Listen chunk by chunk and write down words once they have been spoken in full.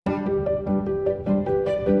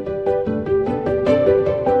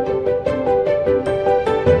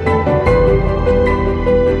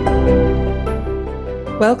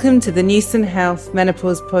Welcome to the Newson Health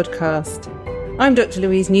Menopause Podcast. I'm Dr.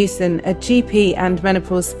 Louise Newson, a GP and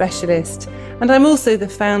menopause specialist, and I'm also the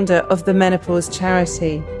founder of the Menopause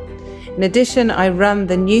Charity. In addition, I run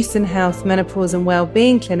the Newson Health Menopause and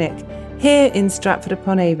Wellbeing Clinic here in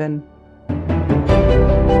Stratford-upon-Avon.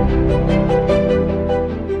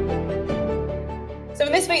 So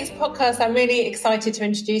in this week's podcast, I'm really excited to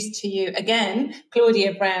introduce to you again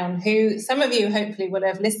Claudia Brown, who some of you hopefully will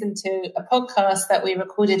have listened to a podcast that we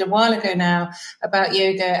recorded a while ago now about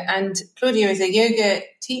yoga. And Claudia is a yoga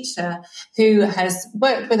teacher who has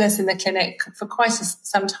worked with us in the clinic for quite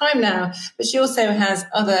some time now, but she also has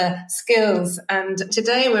other skills. And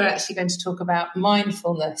today we're actually going to talk about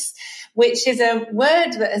mindfulness, which is a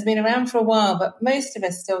word that has been around for a while, but most of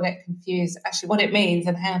us still get confused actually what it means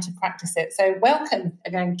and how to practice it. So welcome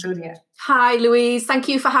again, Claudia. Hi, Louise. Thank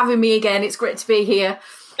you for having me again. It's great to be here.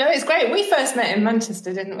 No, it's great. We first met in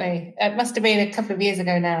Manchester, didn't we? It must have been a couple of years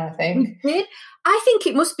ago now, I think. We did. I think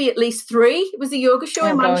it must be at least 3. It was a yoga show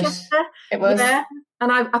in Manchester. It was. Yeah.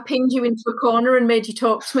 And I pinned you into a corner and made you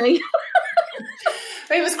talk to me.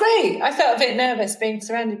 It was great. I felt a bit nervous being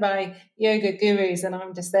surrounded by yoga gurus, and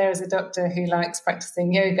I'm just there as a doctor who likes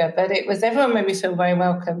practicing yoga. But everyone made me feel very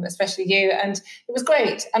welcome, especially you. And it was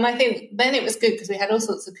great. And I think then it was good because we had all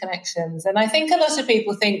sorts of connections. And I think a lot of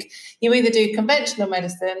people think you either do conventional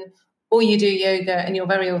medicine or you do yoga and you're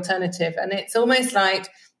very alternative. And it's almost like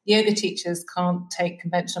yoga teachers can't take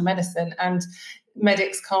conventional medicine and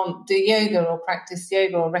medics can't do yoga or practice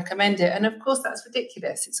yoga or recommend it. And of course, that's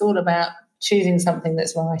ridiculous. It's all about choosing something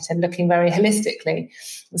that's right and looking very holistically.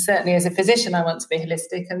 And certainly as a physician, I want to be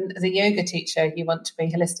holistic. And as a yoga teacher, you want to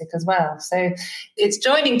be holistic as well. So it's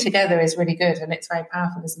joining together is really good. And it's very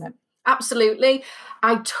powerful, isn't it? Absolutely.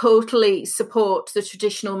 I totally support the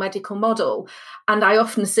traditional medical model. And I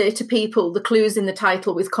often say to people, the clue's in the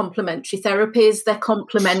title with complementary therapies. They're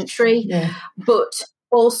complementary, but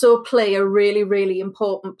also play a really, really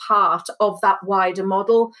important part of that wider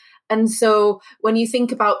model. And so when you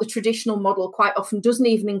think about the traditional model, quite often doesn't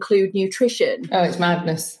even include nutrition. Oh, it's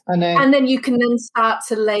madness. I know. And then you can then start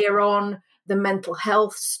to layer on the mental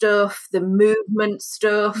health stuff, the movement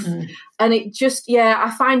stuff. And it just,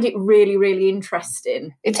 I find it really, really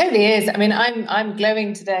interesting. It totally is. I mean, I'm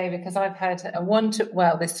glowing today because I've had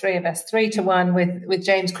there's 3 of us, 3-1 with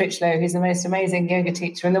James Critchlow, who's the most amazing yoga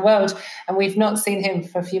teacher in the world. And we've not seen him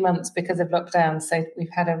for a few months because of lockdown. So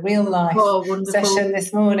we've had a real life session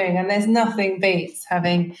this morning. And there's nothing beats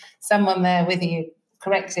having someone there with you,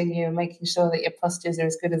 correcting you and making sure that your postures are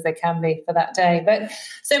as good as they can be for that day. But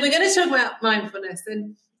so we're going to talk about mindfulness.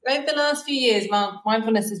 And over the last few years,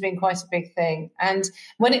 mindfulness has been quite a big thing. And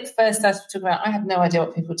when it first started to talk about, I had no idea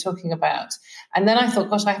what people were talking about. And then I thought,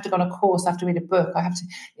 gosh, I have to go on a course, I have to read a book, I have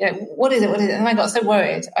to, what is it? And I got so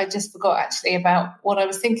worried, I just forgot actually about what I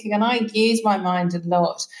was thinking. And I use my mind a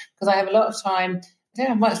lot because I have a lot of time. I don't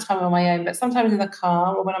have much time on my own, but sometimes in the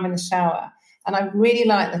car or when I'm in the shower. And I really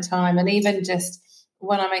like the time. And even just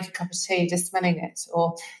when I make a cup of tea, just smelling it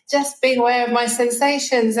or just being aware of my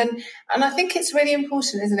sensations. And I think it's really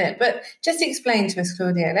important, isn't it? But just explain to us,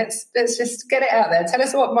 Claudia, let's just get it out there. Tell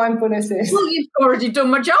us what mindfulness is. Well, you've already done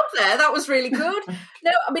my job there. That was really good.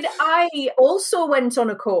 No, I mean, I also went on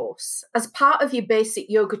a course as part of your basic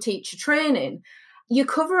yoga teacher training. You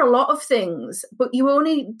cover a lot of things, but you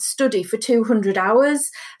only study for 200 hours.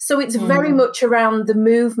 So it's very much around the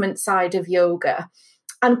movement side of yoga,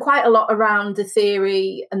 and quite a lot around the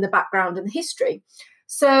theory and the background and the history.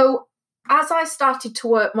 So as I started to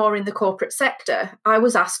work more in the corporate sector, I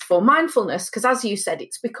was asked for mindfulness because, as you said,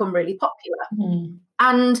 it's become really popular.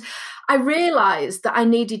 And I realised that I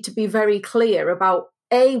needed to be very clear about,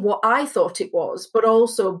 A, what I thought it was, but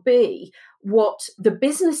also, B, what the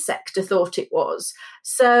business sector thought it was.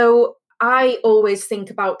 So I always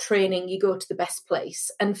think about training, you go to the best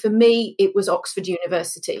place. And for me, it was Oxford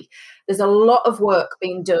University. There's a lot of work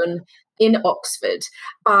being done in Oxford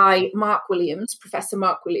by Professor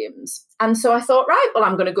Mark Williams. And so I thought, right, well,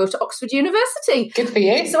 I'm going to go to Oxford University. Good for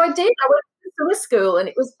you. So I did. I went to summer school and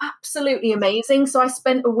it was absolutely amazing. So I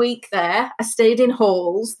spent a week there. I stayed in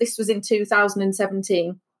halls. This was in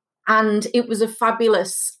 2017. And it was a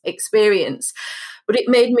fabulous experience. But it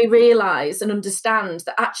made me realise and understand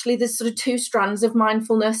that actually there's sort of 2 strands of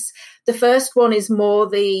mindfulness. The first one is more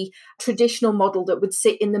the traditional model that would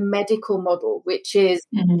sit in the medical model, which is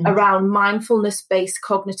around mindfulness-based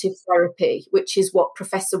cognitive therapy, which is what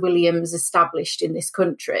Professor Williams established in this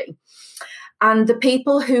country. And the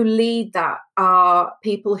people who lead that are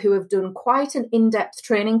people who have done quite an in-depth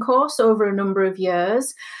training course over a number of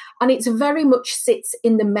years. And it very much sits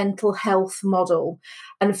in the mental health model.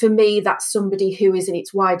 And for me, that's somebody who is in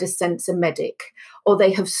its widest sense a medic, or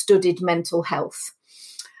they have studied mental health.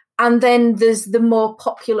 And then there's the more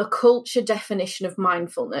popular culture definition of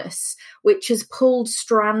mindfulness, which has pulled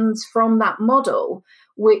strands from that model,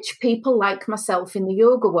 which people like myself in the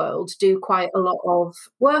yoga world do quite a lot of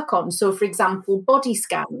work on. So, for example, body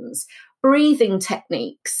scans, breathing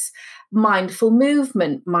techniques, mindful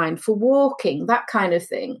movement, mindful walking, that kind of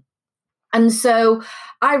thing. And so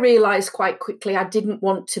I realised quite quickly I didn't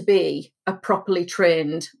want to be a properly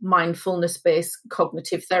trained mindfulness-based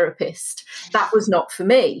cognitive therapist. That was not for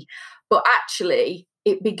me. But actually,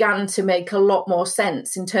 it began to make a lot more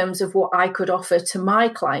sense in terms of what I could offer to my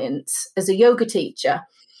clients as a yoga teacher.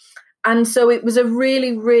 And so it was a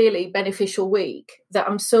really, really beneficial week that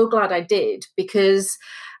I'm so glad I did, because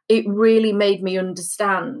it really made me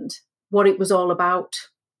understand what it was all about.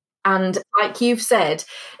 And like you've said,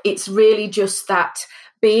 it's really just that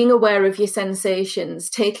being aware of your sensations,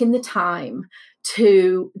 taking the time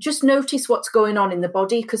to just notice what's going on in the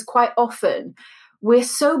body, because quite often we're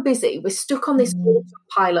so busy, we're stuck on this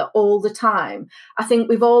autopilot all the time. I think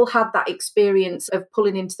we've all had that experience of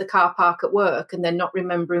pulling into the car park at work and then not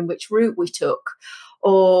remembering which route we took,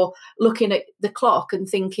 or looking at the clock and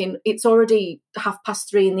thinking it's already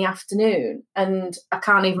 3:30 in the afternoon and I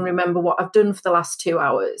can't even remember what I've done for the last 2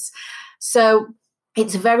 hours. So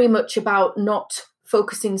it's very much about not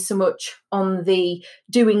focusing so much on the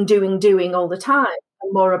doing all the time,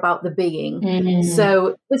 and more about the being.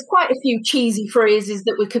 So there's quite a few cheesy phrases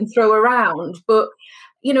that we can throw around, but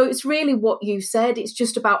you know, it's really what you said. It's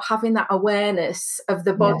just about having that awareness of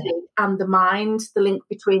the body and the mind, the link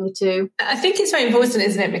between the two. I think it's very important,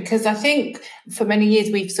 isn't it? Because I think for many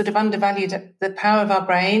years we've sort of undervalued the power of our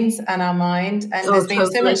brains and our mind. And there's been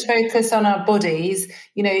so much focus on our bodies.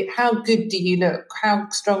 You know, how good do you look? How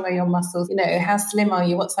strong are your muscles? You know, how slim are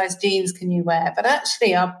you? What size jeans can you wear? But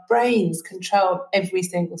actually our brains control every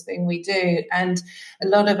single thing we do. And a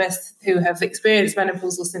lot of us who have experienced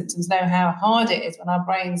menopausal symptoms know how hard it is when our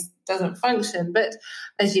brains doesn't function. But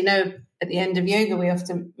as you know, at the end of yoga, we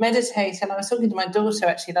often meditate. And I was talking to my daughter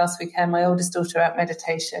actually last weekend, my oldest daughter, about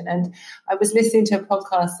meditation. And I was listening to a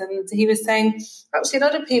podcast and he was saying, actually, a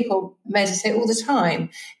lot of people meditate all the time.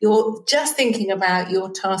 You're just thinking about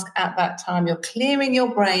your task at that time. You're clearing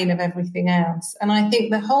your brain of everything else. And I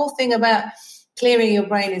think the whole thing about clearing your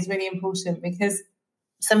brain is really important, because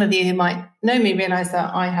some of you who might know me realise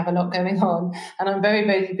that I have a lot going on and I'm very,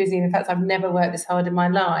 very busy. In fact, I've never worked this hard in my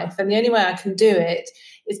life. And the only way I can do it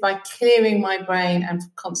is by clearing my brain and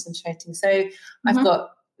concentrating. So I've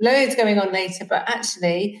got loads going on later, but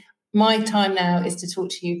actually my time now is to talk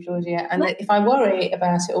to you, Claudia. And if I worry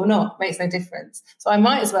about it or not makes no difference. So I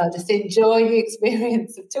might as well just enjoy the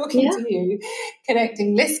experience of talking to you,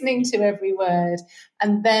 connecting, listening to every word.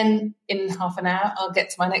 And then in half an hour, I'll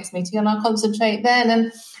get to my next meeting and I'll concentrate then.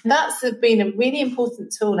 And that's been a really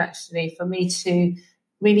important tool, actually, for me to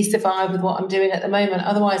really survive with what I'm doing at the moment.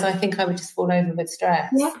 Otherwise, I think I would just fall over with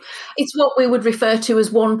stress. Yeah, it's what we would refer to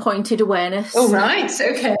as one-pointed awareness. Oh, right,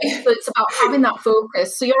 okay. So it's about having that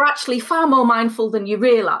focus. So you're actually far more mindful than you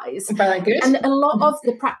realise. Very good. And a lot of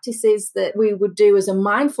the practices that we would do as a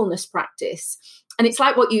mindfulness practice, and it's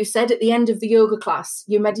like what you said at the end of the yoga class,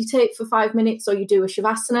 you meditate for 5 minutes or you do a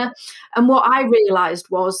shavasana. And what I realised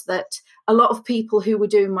was that a lot of people who were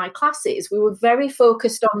doing my classes, we were very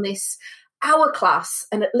focused on this hour class,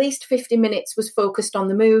 and at least 50 minutes was focused on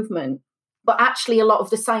the movement. But actually a lot of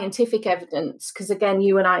the scientific evidence, because again,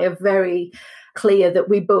 you and I are very clear that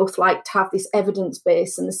we both like to have this evidence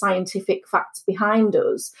base and the scientific facts behind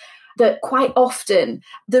us, that quite often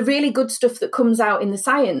the really good stuff that comes out in the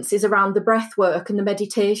science is around the breath work and the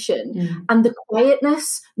meditation and the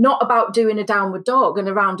quietness, not about doing a downward dog and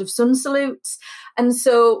a round of sun salutes. And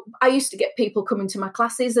so I used to get people coming to my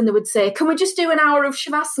classes and they would say, can we just do an hour of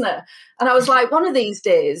shavasana? And I was like, one of these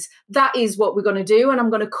days, that is what we're going to do. And I'm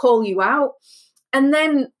going to call you out. And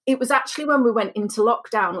then it was actually when we went into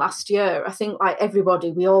lockdown last year, I think like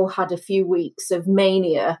everybody, we all had a few weeks of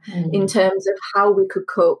mania in terms of how we could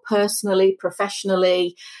cope personally,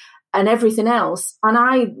 professionally, and everything else. And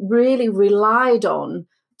I really relied on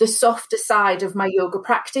the softer side of my yoga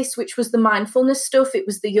practice, which was the mindfulness stuff. It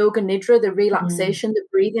was the yoga nidra, the relaxation, the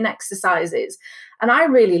breathing exercises. And I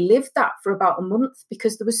really lived that for about a month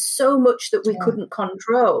because there was so much that we couldn't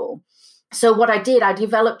control. So what I did, I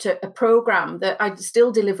developed a program that I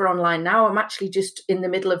still deliver online now. I'm actually just in the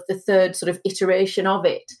middle of the third sort of iteration of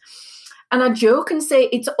it. And I joke and say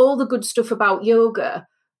it's all the good stuff about yoga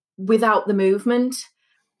without the movement.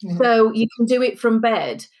 So you can do it from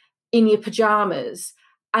bed in your pajamas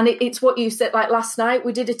And it's what you said, like last night,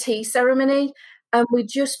 we did a tea ceremony and we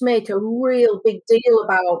just make a real big deal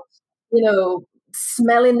about,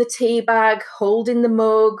 smelling the tea bag, holding the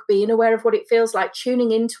mug, being aware of what it feels like,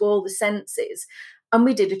 tuning into all the senses. And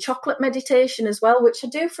we did a chocolate meditation as well, which I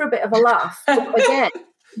do for a bit of a laugh. But again,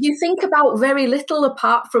 you think about very little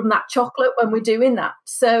apart from that chocolate when we're doing that.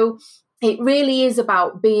 So it really is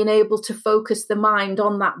about being able to focus the mind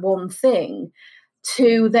on that one thing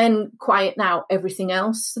to then quieten out everything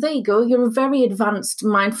else. So there you go. You're a very advanced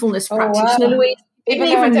mindfulness practitioner, wow. Louise. Even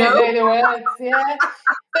though I don't know the words, yeah.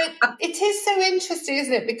 But it is so interesting,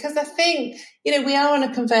 isn't it? Because I think, we are on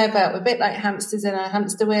a conveyor belt. We're a bit like hamsters in our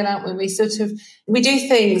hamster wheel, aren't we? We do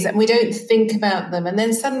things and we don't think about them. And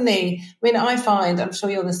then suddenly, I find, I'm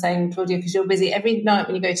sure you're the same, Claudia, because you're busy every night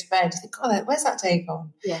when you go to bed, you think, oh, where's that day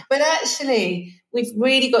gone? Yeah. But actually, we've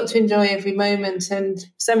really got to enjoy every moment. And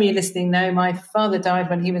some of you listening know my father died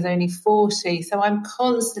when he was only 40. So I'm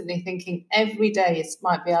constantly thinking every day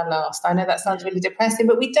might be our last. I know that sounds really depressing,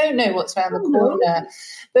 but we don't know what's around the corner.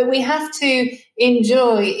 But we have to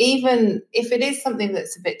enjoy, even if it is something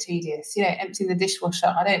that's a bit tedious, emptying the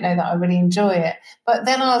dishwasher. I don't know that I really enjoy it. But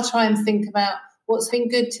then I'll try and think about what's been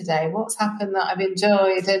good today, what's happened that I've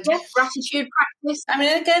enjoyed. And gratitude practice. I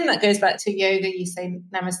mean, again, that goes back to yoga. You say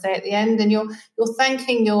namaste at the end and you're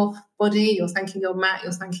thanking your body, you're thanking your mat,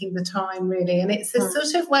 you're thanking the time, really. And it's a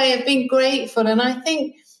sort of way of being grateful. And I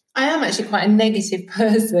think I am actually quite a negative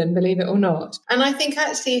person, believe it or not. And I think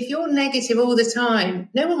actually if you're negative all the time,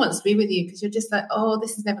 no one wants to be with you because you're just like, oh,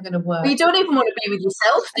 this is never going to work. Well, you don't even want to be with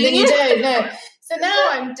yourself, do you? You don't, no. So now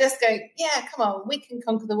I'm just going, yeah, come on, we can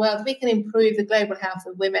conquer the world. We can improve the global health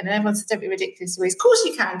of women. And everyone says, don't be ridiculous, Louise. Of course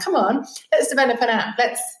you can. Come on, let's develop an app.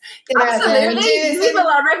 Let's get absolutely. Viva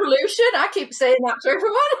la revolution. I keep saying that to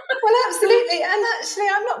everyone. Well, absolutely. And actually,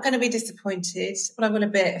 I'm not going to be disappointed. Well, I will a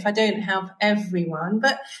bit if I don't help everyone.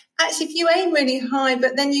 But actually, if you aim really high,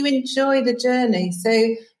 but then you enjoy the journey.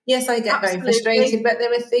 So yes, I get very frustrated, but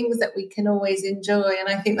there are things that we can always enjoy. And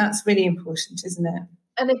I think that's really important, isn't it?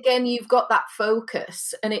 And again, you've got that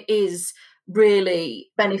focus and it is really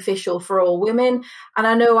beneficial for all women. And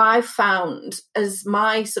I know I've found as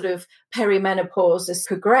my sort of perimenopause has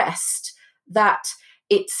progressed that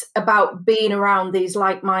it's about being around these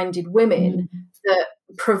like-minded women that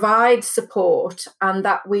provide support and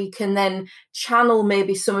that we can then channel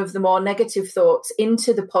maybe some of the more negative thoughts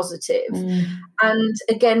into the positive. And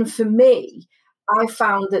again, for me, I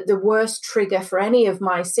found that the worst trigger for any of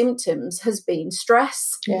my symptoms has been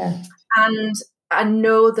stress. Yeah. And I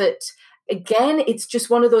know that, again, it's just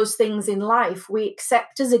one of those things in life we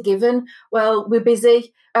accept as a given. Well, we're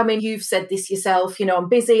busy. I mean, you've said this yourself, I'm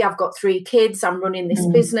busy. I've got 3 kids. I'm running this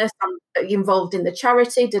business. I'm involved in the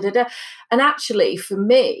charity, And actually, for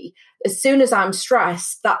me, as soon as I'm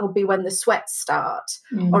stressed, that will be when the sweats start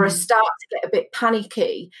or I start to get a bit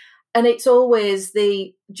panicky. And it's always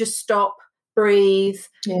the just stop, breathe,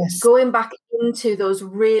 going back into those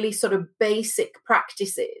really sort of basic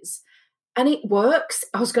practices. And it works.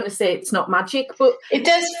 I was going to say it's not magic, but it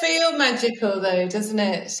does feel magical though, doesn't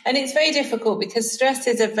it? And it's very difficult because stress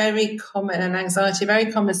is a very common, and anxiety,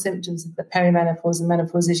 very common symptoms of the perimenopause and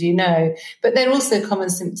menopause, as you know, but they're also common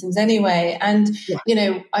symptoms anyway. And,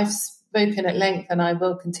 I've spoken at length and I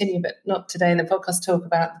will continue, but not today in the podcast, talk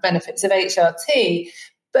about the benefits of HRT.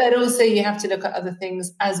 But also you have to look at other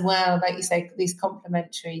things as well, like you say, these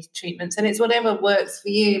complementary treatments. And it's whatever works for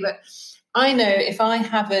you. But I know if I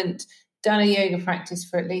haven't done a yoga practice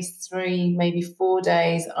for at least 3, maybe 4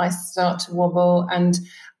 days, I start to wobble and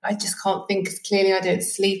I just can't think as clearly. I don't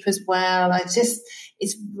sleep as well.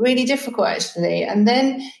 It's really difficult actually. And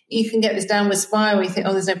then you can get this downward spiral. You think,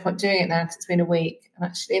 oh, there's no point doing it now because it's been a week.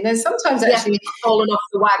 And then sometimes actually falling off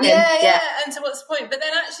the wagon. Yeah. And so what's the point? But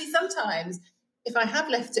then actually sometimes if I have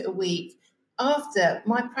left it a week, after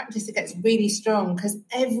my practice, it gets really strong because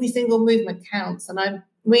every single movement counts and I'm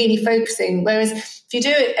really focusing. Whereas if you do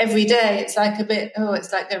it every day, it's like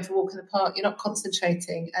it's like going for a walk in the park. You're not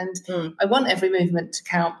concentrating. And I want every movement to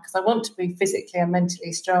count because I want to be physically and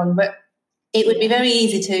mentally strong. But it would be very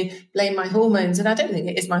easy to blame my hormones. And I don't think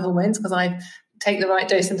it is my hormones because I take the right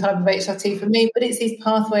dose and type of HRT for me. But it's these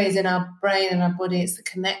pathways in our brain and our body. It's the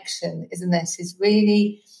connection, isn't it? It's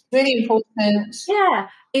really, really important. Yeah.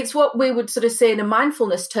 It's what we would sort of say in a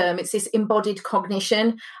mindfulness term. It's this embodied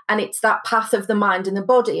cognition and it's that path of the mind and the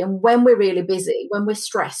body. And when we're really busy, when we're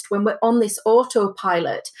stressed, when we're on this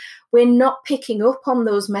autopilot, we're not picking up on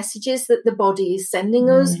those messages that the body is sending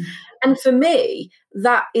us. And for me,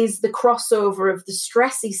 that is the crossover of the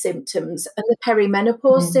stressy symptoms and the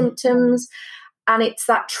perimenopause symptoms. And it's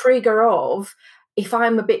that trigger of if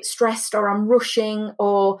I'm a bit stressed or I'm rushing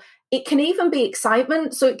or It can even be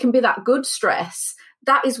excitement. So it can be that good stress.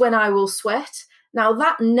 That is when I will sweat. Now,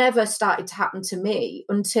 that never started to happen to me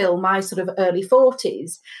until my sort of early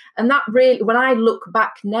 40s. And that really, when I look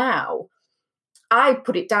back now, I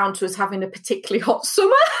put it down to us having a particularly hot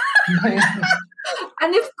summer.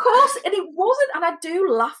 And of course, and it wasn't, and I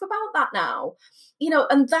do laugh about that now,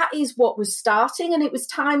 and that is what was starting. And it was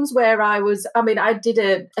times where I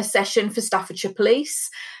did a session for Staffordshire Police,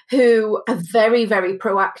 who are very, very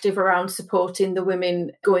proactive around supporting the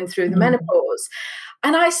women going through the menopause.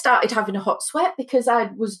 And I started having a hot sweat because I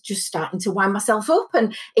was just starting to wind myself up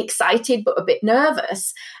and excited, but a bit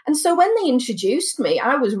nervous. And so when they introduced me,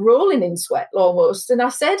 I was rolling in sweat almost. And I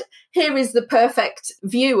said, here is the perfect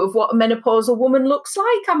view of what a menopausal woman looks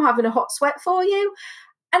like. I'm having a hot sweat for you.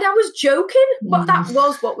 And I was joking, but that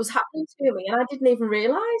was what was happening to me, and I didn't even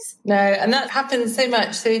realise. No, and that happens so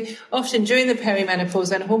much. So often during the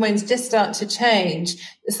perimenopause, when hormones just start to change,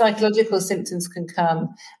 the psychological symptoms can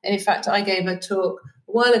come. And in fact, I gave a talk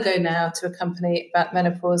a while ago now to a company about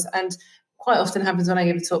menopause, and quite often happens when I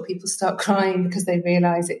give a talk, people start crying because they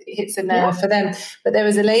realise it hits a nerve for them. But there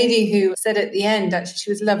was a lady who said at the end, actually, she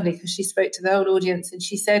was lovely because she spoke to the whole audience, and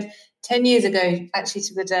she said, 10 years ago, actually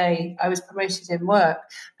to the day, I was promoted in work.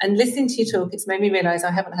 And listening to you talk, it's made me realise I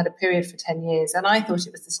haven't had a period for 10 years. And I thought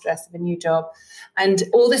it was the stress of a new job. And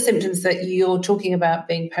all the symptoms that you're talking about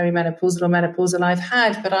being perimenopausal or menopausal, I've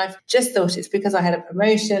had, but I've just thought it's because I had a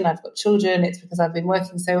promotion, I've got children, it's because I've been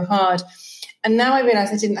working so hard. And now I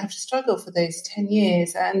realise I didn't have to struggle for those 10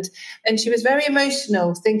 years. And she was very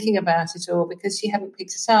emotional thinking about it all because she hadn't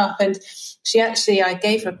picked it up. And I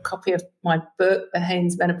gave her a copy of my book, The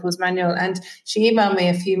Haynes Menopause Manual, and she emailed me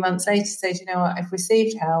a few months later to say, you know what, I've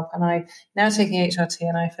received help and I'm now taking HRT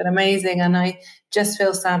and I feel amazing. And I just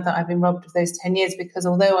feel sad that I've been robbed of those 10 years because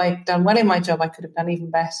although I've done well in my job, I could have done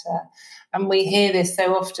even better. And we hear this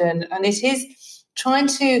so often. And it is trying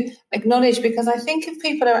to acknowledge, because I think if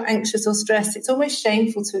people are anxious or stressed, it's almost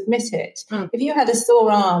shameful to admit it. If you had a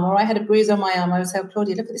sore arm or I had a bruise on my arm, I would say, oh,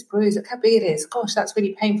 Claudia, look at this bruise, look how big it is. Gosh, that's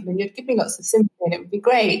really painful. And you'd give me lots of sympathy and it would be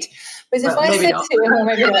great. Whereas if I said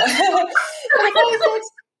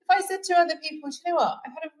to other people, you know what,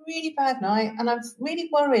 I've had a really bad night and I'm really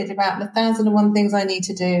worried about the 1,001 things I need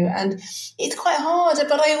to do. And it's quite hard,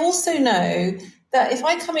 but I also know that if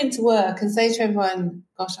I come into work and say to everyone,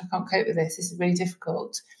 gosh, I can't cope with this is really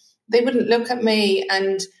difficult, they wouldn't look at me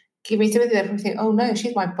and give me sympathy. They would think, oh no,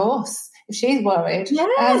 she's my boss. If she's worried,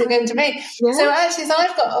 how's it going to be? Yeah. So actually, as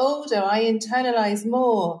I've got older, I internalise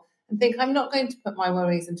more and think I'm not going to put my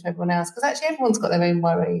worries into everyone else, because actually everyone's got their own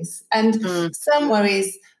worries. And some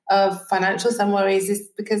worries of financial, some worries is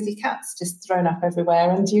because your cat's just thrown up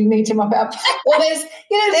everywhere and you need to mop it up. Well, there's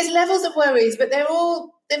levels of worries, but they're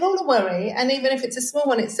all a worry. And even if it's a small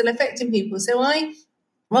one, it's still affecting people. So I,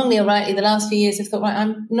 wrongly or rightly, the last few years have thought, right,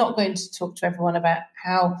 I'm not going to talk to everyone about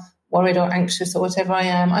how worried or anxious or whatever I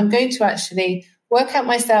am. I'm going to actually work out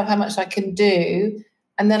myself how much I can do.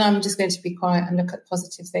 And then I'm just going to be quiet and look at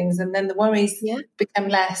positive things. And then the worries become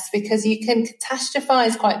less, because you can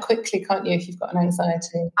catastrophize quite quickly, can't you, if you've got an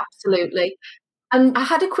anxiety? Absolutely. And I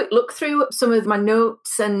had a quick look through some of my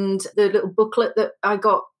notes and the little booklet that I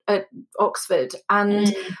got at Oxford.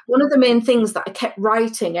 And one of the main things that I kept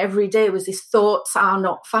writing every day was this: thoughts are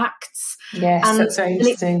not facts. Yes, that's very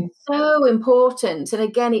interesting. It's so important. And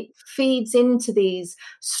again, it feeds into these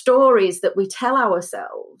stories that we tell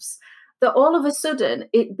ourselves, that all of a sudden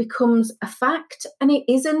it becomes a fact, and it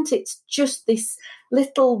isn't. It's just this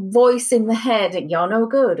little voice in the head, and you're no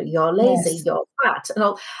good, or you're lazy, you're fat, and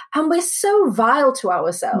all. And we're so vile to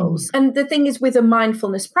ourselves. And the thing is, with a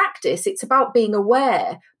mindfulness practice, it's about being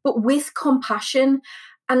aware, but with compassion.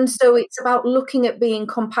 And so it's about looking at being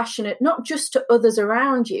compassionate, not just to others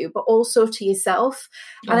around you, but also to yourself.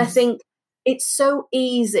 And I think it's so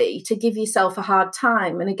easy to give yourself a hard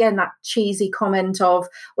time. And again, that cheesy comment of,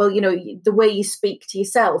 well, the way you speak to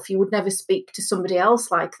yourself, you would never speak to somebody else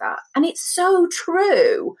like that. And it's so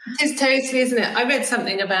true. It is totally, isn't it? I read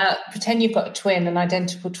something about pretend you've got a twin, an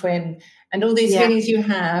identical twin, and all these feelings you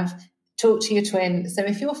have, talk to your twin. So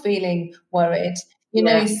if you're feeling worried,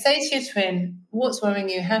 say to your twin, what's worrying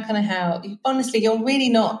you? How can I help? Honestly, you're really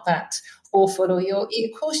not that awful, or of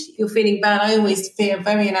course you're feeling bad. I always feel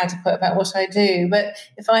very inadequate about what I do, but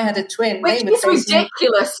if I had a twin, which is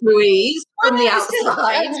ridiculous, Louise, from the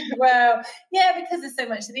outside. Well, yeah, because there's so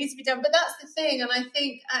much that needs to be done. But that's the thing, and I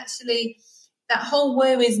think actually that whole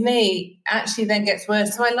woe is me actually then gets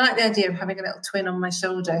worse. So I like the idea of having a little twin on my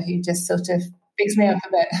shoulder who just sort of picks me up a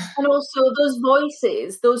bit. And also those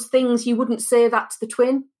voices, those things, you wouldn't say that to the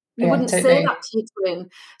twin. You wouldn't say that to your twin.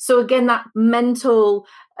 So again, that mental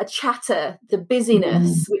chatter, the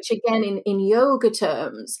busyness, which again in yoga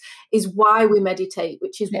terms is why we meditate,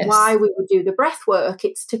 which is why we would do the breath work.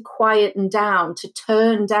 It's to quieten down, to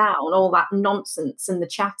turn down all that nonsense and the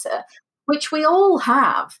chatter, which we all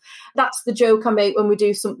have. That's the joke I make when we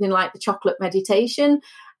do something like the chocolate meditation.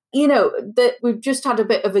 You know, that we've just had a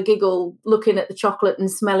bit of a giggle looking at the chocolate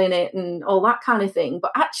and smelling it and all that kind of thing.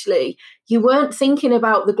 But actually, you weren't thinking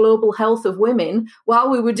about the global health of women while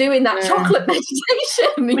we were doing that chocolate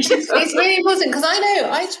meditation. It really wasn't, because I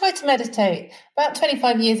know I tried to meditate about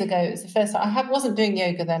 25 years ago. It was the first time. I wasn't doing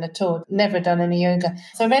yoga then at all, never done any yoga.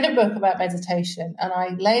 So I read a book about meditation and I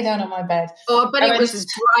lay down on my bed. Oh, but it was as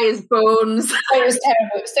dry as bones. It was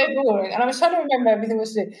terrible. It was so boring. And I was trying to remember everything I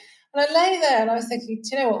was to do. And I lay there and I was thinking,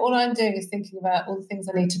 do you know what? All I'm doing is thinking about all the things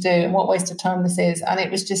I need to do and what waste of time this is. And it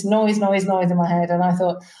was just noise in my head. And I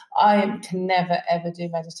thought, I can never, ever do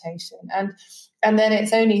meditation. And then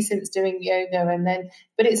it's only since doing yoga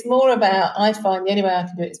but it's more about, I find the only way I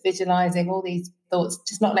can do it is visualizing all these thoughts,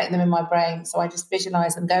 just not letting them in my brain. So I just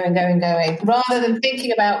visualize them going, rather than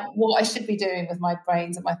thinking about what I should be doing with my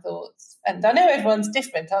brains and my thoughts. And I know everyone's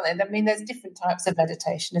different, aren't they? I mean, there's different types of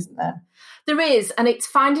meditation, isn't there? There is, and it's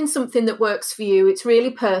finding something that works for you. It's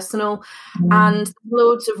really personal, and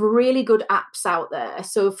loads of really good apps out there.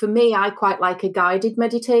 So for me, I quite like a guided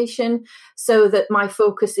meditation so that my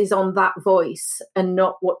focus is on that voice and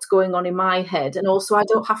not what's going on in my head. And also I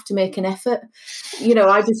don't have to make an effort. You know,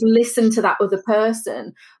 I just listen to that other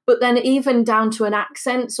person. But then even down to an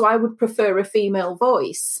accent. So I would prefer a female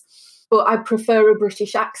voice, but I prefer a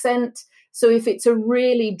British accent. So if it's a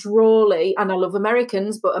really drawly, and I love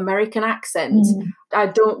Americans, but American accent, I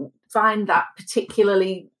don't find that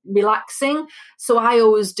particularly relaxing. So I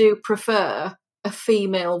always do prefer a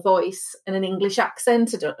female voice and an English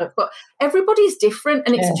accent. I don't know, but everybody's different,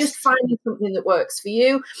 and it's just finding something that works for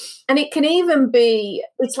you. And it can even be,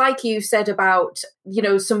 it's like you said about, you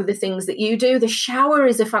know, some of the things that you do. The shower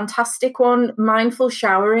is a fantastic one, mindful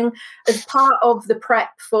showering. As part of the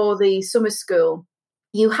prep for the summer school,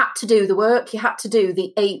 you had to do the work, you had to do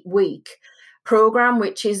the 8-week program,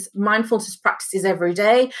 which is mindfulness practices every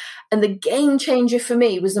day. And the game changer for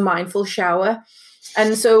me was the mindful shower.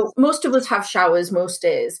 And so most of us have showers most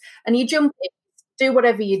days, and you jump in, do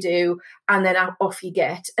whatever you do, and then off you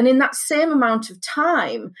get. And in that same amount of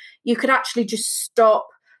time, you could actually just stop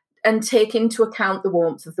and take into account the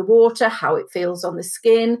warmth of the water, how it feels on the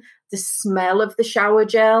skin, the smell of the shower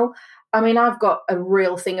gel. I mean, I've got a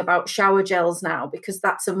real thing about shower gels now because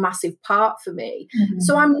that's a massive part for me.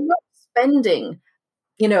 So I'm not spending,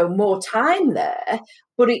 you know, more time there,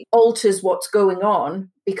 but it alters what's going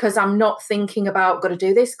on because I'm not thinking about, got to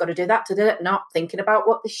do this, got to do that, not thinking about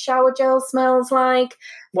what the shower gel smells like,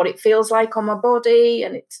 what it feels like on my body.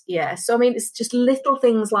 And so I mean, it's just little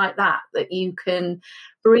things like that you can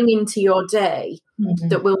bring into your day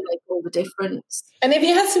that will make all the difference. And have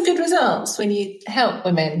you had some good results when you help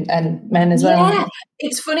women and men as well? Yeah,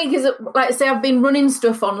 it's funny because, like I say, I've been running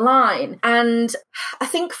stuff online, and I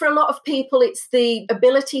think for a lot of people, it's the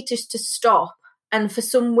ability just to stop. And for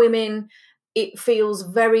some women, it feels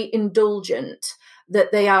very indulgent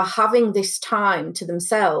that they are having this time to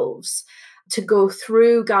themselves to go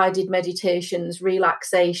through guided meditations,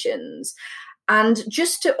 relaxations, and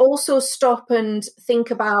just to also stop and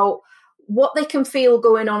think about what they can feel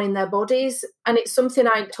going on in their bodies. And it's something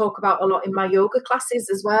I talk about a lot in my yoga classes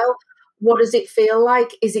as well. What does it feel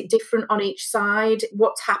like? Is it different on each side?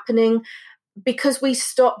 What's happening? Because we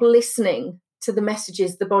stop listening to the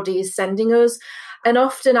messages the body is sending us. And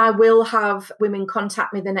often I will have women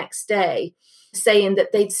contact me the next day saying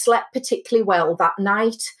that they'd slept particularly well that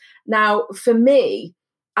night. Now, for me,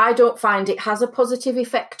 I don't find it has a positive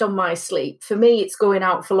effect on my sleep. For me, it's going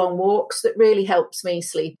out for long walks that really helps me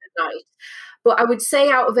sleep at night. But I would say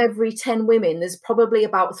out of every 10 women, there's probably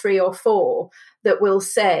about 3 or 4 that will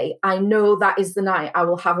say, I know that is the night I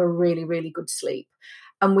will have a really, really good sleep.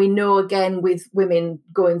 And we know, again, with women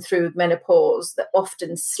going through menopause, that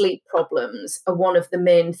often sleep problems are one of the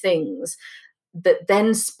main things that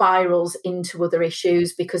then spirals into other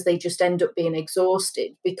issues because they just end up being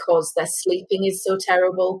exhausted because their sleeping is so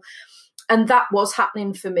terrible. And that was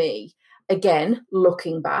happening for me, again,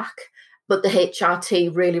 looking back. But the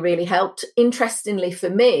HRT really, really helped. Interestingly for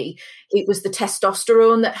me, it was the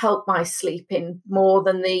testosterone that helped my sleeping more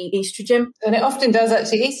than the estrogen. And it often does,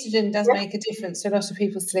 actually. Estrogen does make a difference to a lot of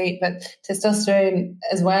people's sleep, but testosterone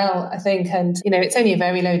as well, I think. And, you know, it's only a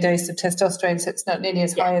very low dose of testosterone, so it's not nearly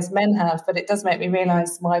as high as men have, but it does make me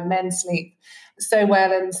realise why men sleep so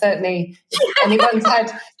well. And certainly if anyone's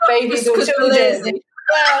had babies or children,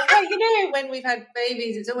 Well, when we've had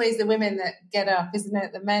babies, it's always the women that get up, isn't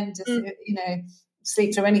it? The men just,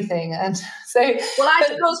 sleep through anything. And so... Well, I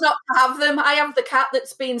chose not to have them. I have the cat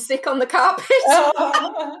that's been sick on the carpet.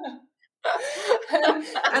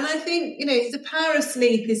 And I think, the power of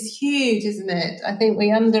sleep is huge, isn't it? I think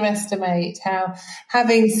we underestimate how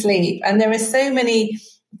having sleep, and there are so many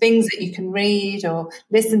things that you can read or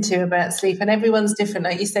listen to about sleep, and everyone's different.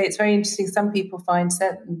 Like you say, it's very interesting. Some people find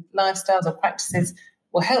certain lifestyles or practices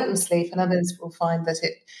will help them sleep, and others will find that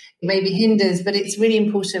it maybe hinders. But it's really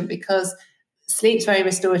important because sleep's very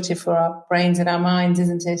restorative for our brains and our minds,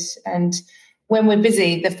 isn't it? And when we're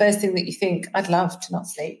busy, the first thing that you think, I'd love to not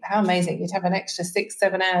sleep. How amazing. You'd have an extra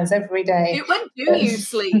 6-7 hours every day. When do you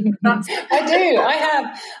sleep? I do. I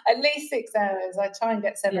have at least 6 hours. I try and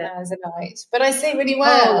get 7 hours a night. But I sleep really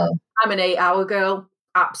well. Oh, I'm an 8-hour girl.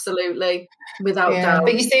 Absolutely. Without doubt.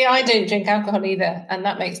 But you see, I don't drink alcohol either, and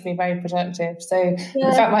that makes me very productive. So in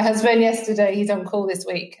fact, my husband yesterday, he's on call this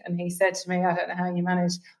week, and he said to me, I don't know how you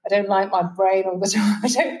manage. I don't like my brain all the time.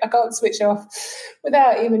 I can't switch off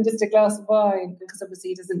without even just a glass of wine, because obviously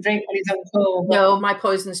he doesn't drink when he's on call. But... No, my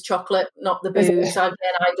poison's chocolate, not the booze. Again,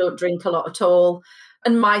 I don't drink a lot at all.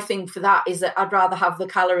 And my thing for that is that I'd rather have the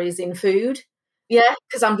calories in food. Yeah,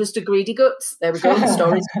 because I'm just a greedy guts. There we go. The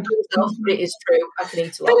story's it is true. I can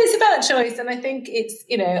eat a lot. But it's about choice. And I think it's,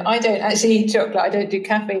 I don't actually eat chocolate. I don't do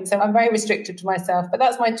caffeine. So I'm very restricted to myself. But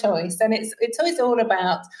that's my choice. And it's always all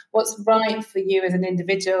about what's right for you as an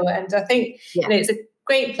individual. And I think it's a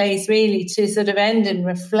great place really to sort of end and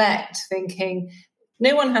reflect, thinking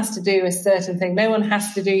no one has to do a certain thing. No one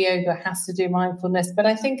has to do yoga, has to do mindfulness. But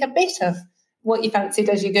I think a bit of what you fancy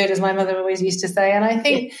does you good, as my mother always used to say. And I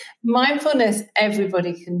think mindfulness,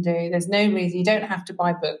 everybody can do. There's no reason. You don't have to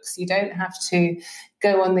buy books. You don't have to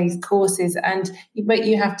go on these courses. But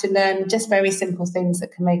you have to learn just very simple things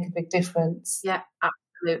that can make a big difference. Yeah,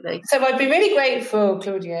 absolutely. So I'd be really grateful,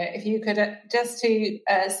 Claudia, if you could just to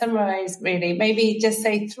summarise, really, maybe just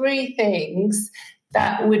say 3 things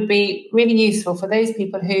that would be really useful for those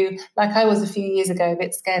people who, like I was a few years ago, a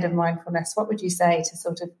bit scared of mindfulness. What would you say to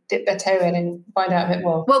sort of dip their toe in and find out a bit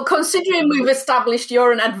more? Well, considering we've established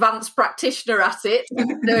you're an advanced practitioner at it,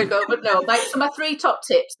 there we go. But no, so my 3 top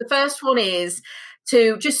tips. The first one is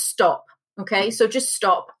to just stop. Okay, so just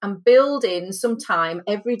stop and build in some time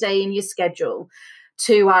every day in your schedule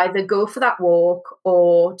to either go for that walk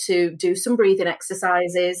or to do some breathing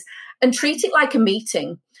exercises, and treat it like a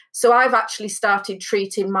meeting. So I've actually started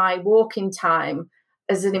treating my walking time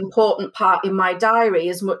as an important part in my diary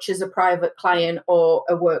as much as a private client or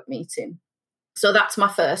a work meeting. So that's my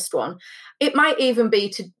first one. It might even be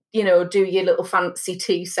to, do your little fancy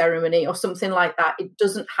tea ceremony or something like that. It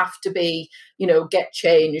doesn't have to be, get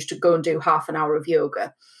changed to go and do half an hour of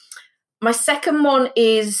yoga. My second one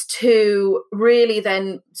is to really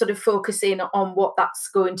then sort of focus in on what that's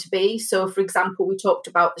going to be. So, for example, we talked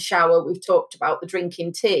about the shower, we've talked about the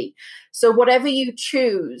drinking tea. So whatever you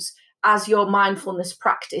choose as your mindfulness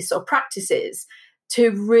practice or practices,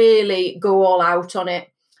 to really go all out on it.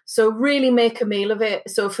 So really make a meal of it.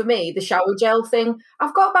 So for me, the shower gel thing,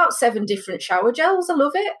 I've got about 7 different shower gels. I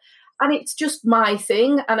love it. And it's just my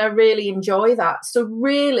thing. And I really enjoy that. So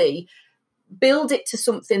really build it to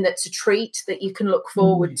something that's a treat that you can look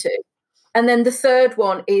forward to. And then the third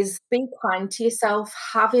one is be kind to yourself,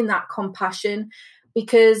 having that compassion,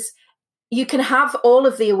 because you can have all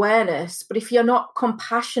of the awareness, but if you're not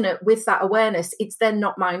compassionate with that awareness, it's then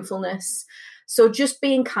not mindfulness. So just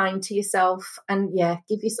being kind to yourself and,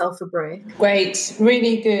 give yourself a break. Great.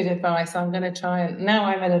 Really good advice. I'm going to try it. Now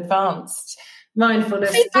I'm an advanced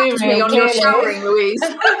mindfulness guru on your showering, Louise.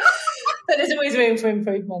 But there's always room for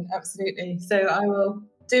improvement, absolutely. So I will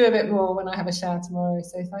do a bit more when I have a shower tomorrow.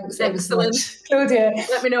 So thanks ever so much, Claudia.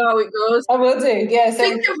 Let me know how it goes. I will do, yeah. So,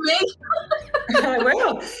 think of me. I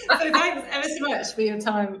will. So thanks ever so much for your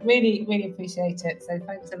time. Really, really appreciate it. So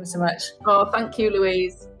thanks ever so much. Oh, thank you,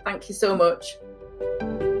 Louise. Thank you so much.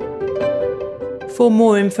 For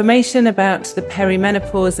more information about the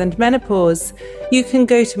perimenopause and menopause, you can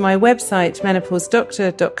go to my website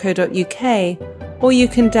menopausedoctor.co.uk, or you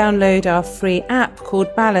can download our free app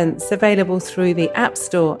called Balance, available through the App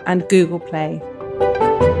Store and Google Play.